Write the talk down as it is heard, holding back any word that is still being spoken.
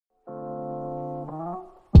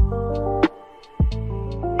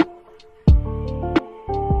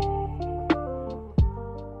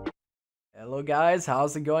Hello guys,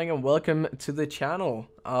 how's it going and welcome to the channel.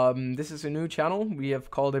 This is a new channel. We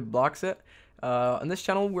have called it Bloxit. On this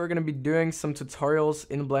channel we're going to be doing some tutorials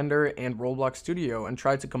in Blender and Roblox Studio and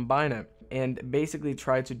try to combine it and basically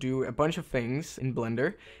try to do a bunch of things in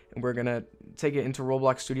Blender, and we're going to take it into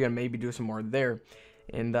Roblox Studio and maybe do some more there.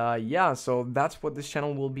 And yeah, so that's what this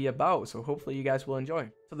channel will be about, so hopefully you guys will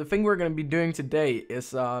enjoy. So the thing we're going to be doing today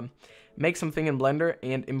is make something in Blender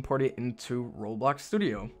and import it into Roblox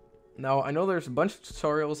Studio. Now, I know there's a bunch of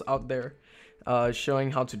tutorials out there showing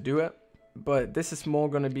how to do it, but this is more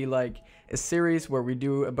going to be like a series where we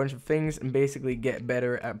do a bunch of things and basically get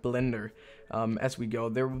better at Blender as we go.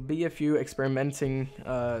 There will be a few experimenting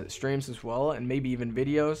streams as well, and maybe even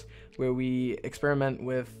videos where we experiment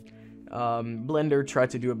with Blender, try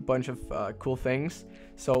to do a bunch of cool things.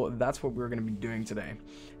 So that's what we're going to be doing today.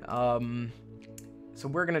 So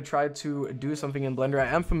we're going to try to do something in Blender. I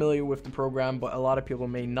am familiar with the program, but a lot of people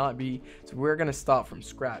may not be. So we're going to start from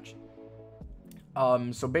scratch.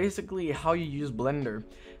 So basically how you use Blender.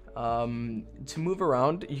 To move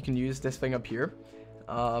around, you can use this thing up here.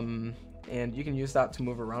 And you can use that to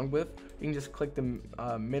move around with. You can just click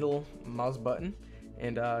the middle mouse button.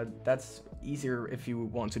 And that's easier if you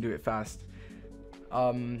want to do it fast.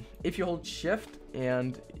 If you hold shift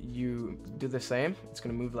and you do the same, it's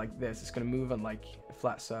going to move like this. It's going to move on like a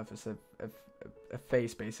flat surface, a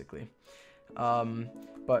face basically.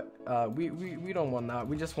 But we don't want that.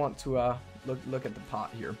 We just want to look at the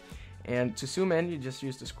pot here. And to zoom in, you just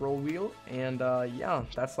use the scroll wheel, and yeah,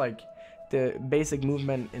 that's like the basic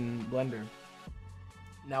movement in Blender.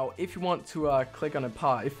 Now, if you want to click on a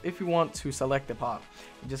pot, if you want to select a pot,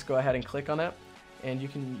 you just go ahead and click on it, and you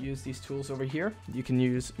can use these tools over here. You can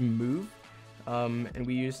use move, and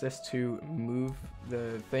we use this to move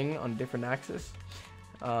the thing on different axes.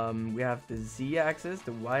 We have the Z axis,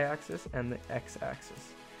 the Y axis, and the X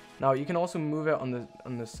axis. Now, you can also move it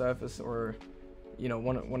on the surface, or you know,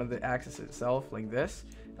 one of the axes itself, like this.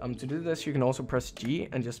 To do this, you can also press G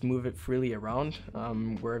and just move it freely around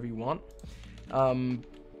wherever you want.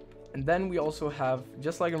 And then we also have,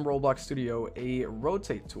 just like in Roblox Studio, a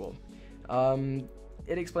rotate tool.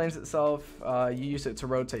 It explains itself. You use it to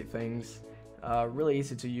rotate things. Really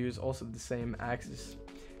easy to use, also the same axis.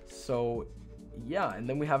 So yeah, and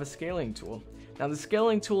then we have a scaling tool. Now the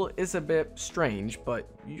scaling tool is a bit strange, but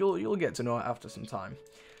you'll get to know it after some time.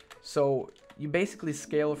 So you basically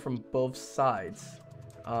scale from both sides,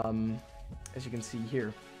 as you can see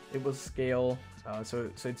here. It will scale, so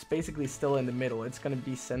it's basically still in the middle. It's going to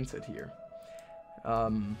be centered here.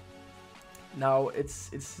 Now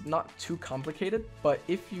it's not too complicated, but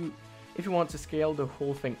if you want to scale the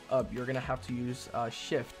whole thing up, you're going to have to use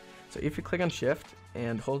shift. So if you click on shift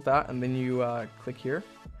and hold that, and then you click here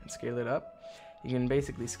and scale it up, you can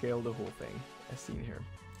basically scale the whole thing as seen here.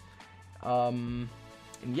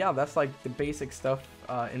 And yeah, that's like the basic stuff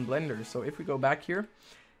in Blender. So if we go back here,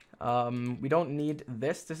 we don't need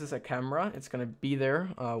this. This is a camera. It's going to be there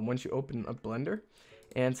once you open up Blender.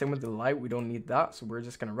 And same with the light, we don't need that. So we're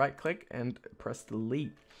just going to right click and press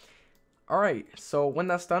delete. All right, so when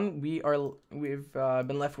that's done, we've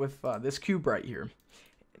been left with this cube right here.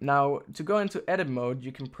 Now, to go into edit mode,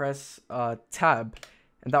 you can press tab,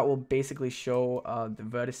 and that will basically show the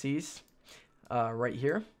vertices right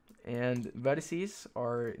here. And vertices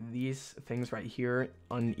are these things right here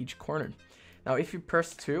on each corner. Now, if you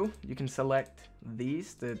press 2, you can select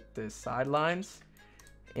these, the side lines.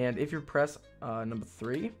 And if you press number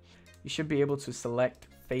 3, you should be able to select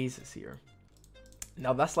faces here.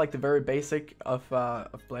 Now, that's like the very basic of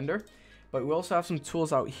Blender. But we also have some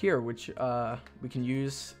tools out here, which we can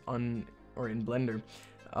use in Blender.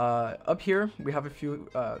 Up here, we have a few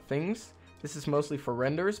things. This is mostly for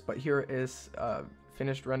renders, but here is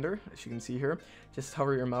finished render, as you can see here. Just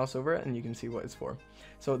hover your mouse over it and you can see what it's for.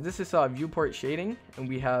 So this is viewport shading, and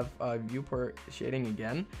we have viewport shading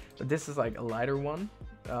again, but this is like a lighter one.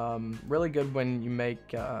 Really good when you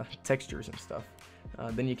make textures and stuff.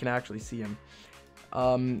 Then you can actually see them.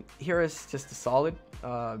 Here is just a solid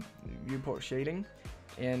viewport shading,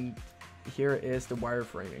 and here is the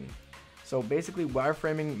wireframing. So basically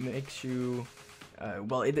wireframing makes you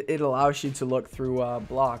well, it allows you to look through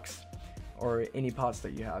blocks or any pots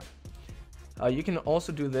that you have. You can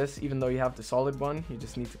also do this even though you have the solid one. You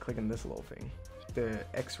just need to click on this little thing, the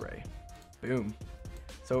X-ray. Boom.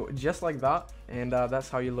 So just like that, and that's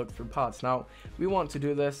how you look through pots. Now, we want to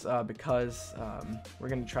do this because we're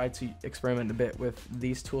going to try to experiment a bit with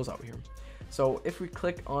these tools out here. So if we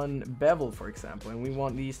click on bevel, for example, and we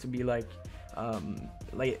want these to be like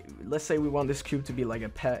let's say we want this cube to be like a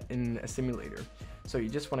pet in a simulator. So you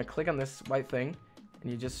just want to click on this white thing,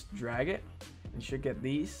 and you just drag it, You should get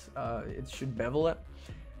these. It should bevel it.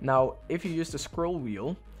 Now, if you use the scroll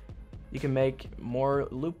wheel, you can make more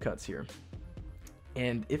loop cuts here.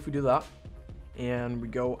 And if we do that, and we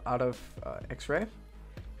go out of X-ray, and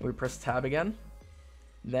we press tab again,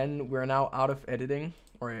 then we're now out of editing,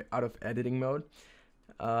 or out of editing mode.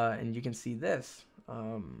 And you can see this,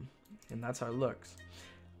 and that's how it looks.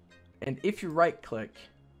 And if you right click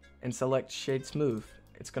and select shade smooth,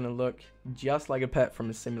 it's gonna look just like a pet from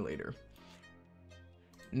a simulator.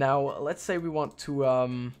 Now, let's say we want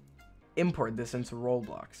to import this into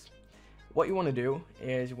Roblox. What you want to do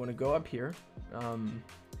is you want to go up here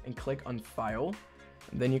and click on File.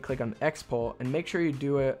 And then you click on Export, and make sure you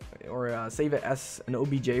do it or save it as an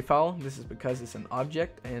OBJ file. This is because it's an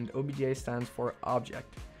object, and OBJ stands for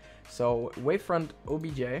object. So wavefront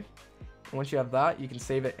OBJ. And once you have that, you can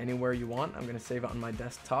save it anywhere you want. I'm going to save it on my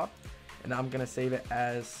desktop, and I'm going to save it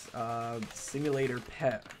as simulator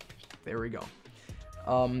pet. There we go.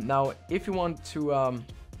 Now, if you want to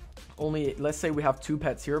let's say we have 2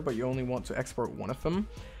 pets here, but you only want to export one of them,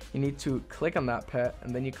 you need to click on that pet,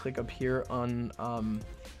 and then you click up here on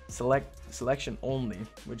selection only,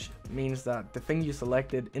 which means that the thing you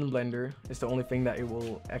selected in Blender is the only thing that it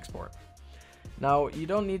will export. Now, you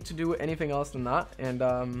don't need to do anything else than that, and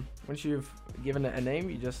once you've given it a name,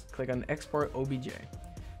 you just click on Export OBJ.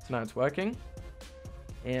 So now it's working,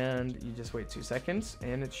 and you just wait 2 seconds,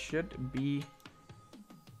 and it should be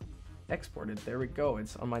exported. There we go,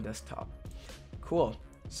 it's on my desktop. Cool.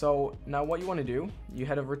 So now what you want to do, you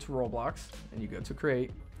head over to Roblox and you go to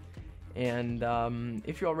create, and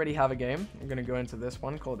if you already have a game, you're going to go into this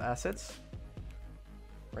one called assets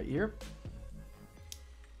right here.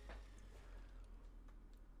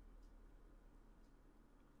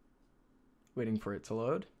 Waiting for it to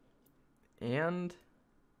load, and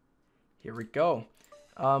here we go.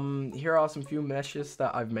 Here are some few meshes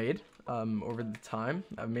that I've made over the time.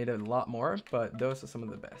 I've made a lot more, but those are some of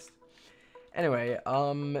the best. Anyway,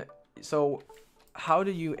 so how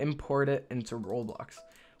do you import it into Roblox?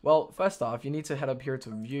 Well, first off, you need to head up here to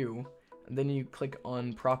View, and then you click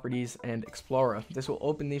on Properties and Explorer. This will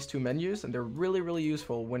open these 2 menus, and they're really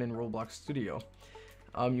useful when in Roblox Studio.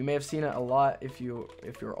 You may have seen it a lot if you're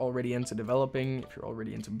already into developing, if you're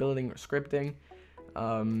already into building or scripting.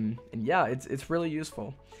 And yeah, it's really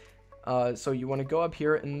useful. So you want to go up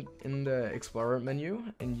here in the Explorer menu,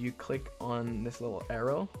 and you click on this little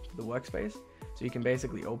arrow to the workspace, so you can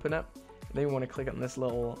basically open it. And then you want to click on this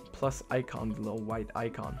little plus icon, the little white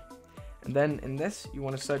icon. And then in this, you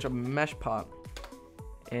want to search up mesh pot,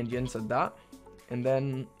 and you insert that. And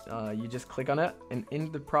then you just click on it, and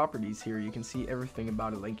in the properties here, you can see everything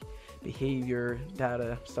about it, like behavior,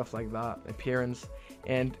 data, stuff like that, appearance.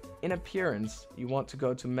 And in appearance, you want to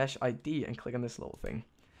go to mesh ID and click on this little thing.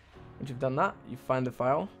 Once you've done that, you find the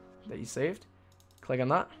file that you saved, click on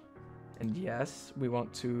that, and yes, we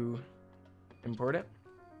want to import it.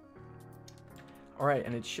 Alright,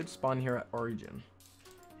 and it should spawn here at origin.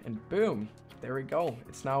 And boom, there we go.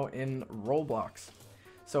 It's now in Roblox.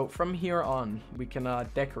 So from here on, we can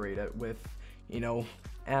decorate it with, you know,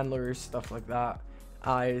 antlers, stuff like that,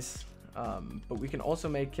 eyes, but we can also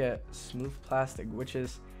make it smooth plastic, which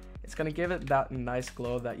is, it's gonna give it that nice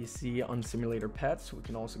glow that you see on simulator pets. We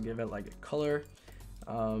can also give it like a color.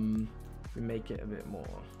 If we make it a bit more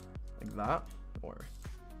like that, or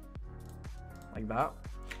like that,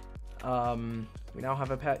 we now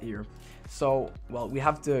have a pet here. So, well, we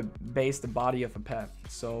have to base the body of a pet.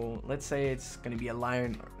 So let's say it's gonna be a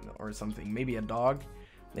lion or something, maybe a dog.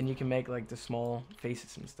 Then you can make like the small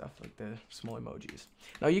faces and stuff, like the small emojis.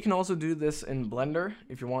 Now you can also do this in Blender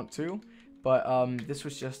if you want to, but this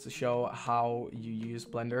was just to show how you use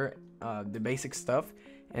Blender, the basic stuff,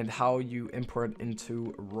 and how you import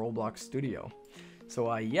into Roblox Studio.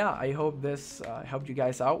 So yeah, I hope this helped you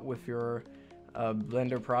guys out with your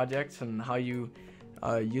Blender projects and how you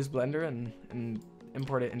use Blender and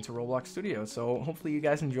import it into Roblox Studio. So hopefully you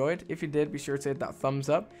guys enjoyed. If you did, be sure to hit that thumbs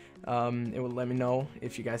up. It will let me know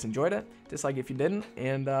if you guys enjoyed it, dislike if you didn't,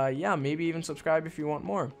 and yeah, maybe even subscribe if you want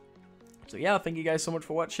more. So yeah, thank you guys so much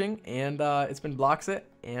for watching, and it's been Bloxit,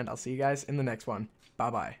 and I'll see you guys in the next one. Bye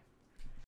bye.